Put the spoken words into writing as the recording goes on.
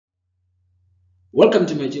Welcome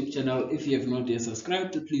to my YouTube channel. If you have not yet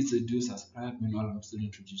subscribed, please do subscribe. Meanwhile, I'm still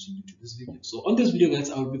introducing you to this video. So on this video,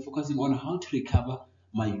 guys, I will be focusing on how to recover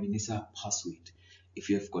my myUnisa password if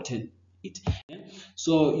you have gotten it.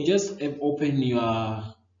 So you just open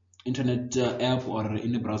your internet app or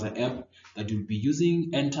any browser app that you'll be using.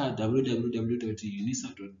 Enter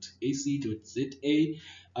www.myunisa.ac.za.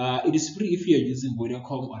 It is free if you are using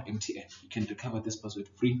Vodacom or MTN. You can recover this password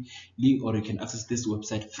freely, or you can access this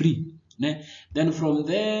website free. Then from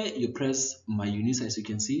there, you press myUnisa, as you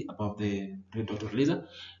can see above the red dot or laser.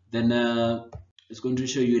 Then it's going to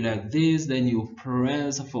show you like this. Then you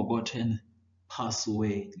press forgotten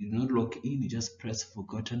password. You do not log in, you just press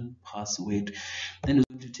forgotten password. Then it's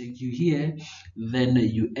going to take you here. Then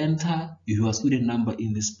you enter your student number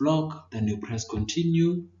in this block. Then you press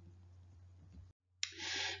continue.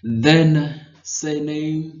 Then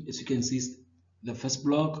surname, as you can see, the first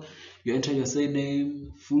block, you enter your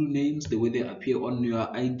surname, full names, the way they appear on your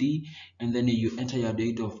ID, and then you enter your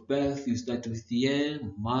date of birth. You start with year,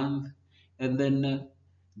 month, and then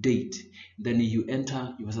date. Then you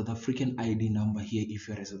enter your South African ID number here if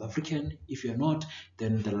you're a South African. If you're not,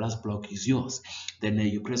 then the last block is yours. Then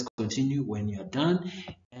you press continue when you're done,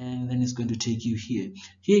 and then it's going to take you here.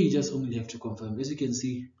 Here you just only have to confirm. As you can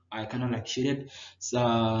see, I kind of like shaded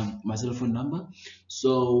my cell phone number,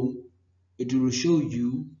 so it will show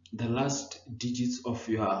you the last digits of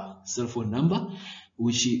your cell phone number,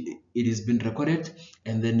 which it has been recorded,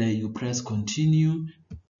 and then you press continue,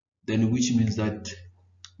 then which means that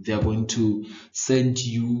they are going to send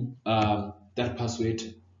you that password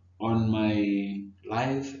on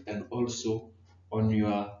myLife and also on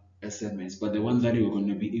your SMS. But the one that you're going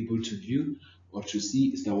to be able to view or to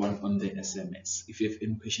see is the one on the SMS. If you have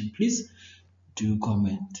any question, please do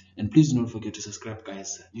comment, and please do not forget to subscribe,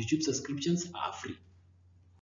 guys. YouTube subscriptions are free.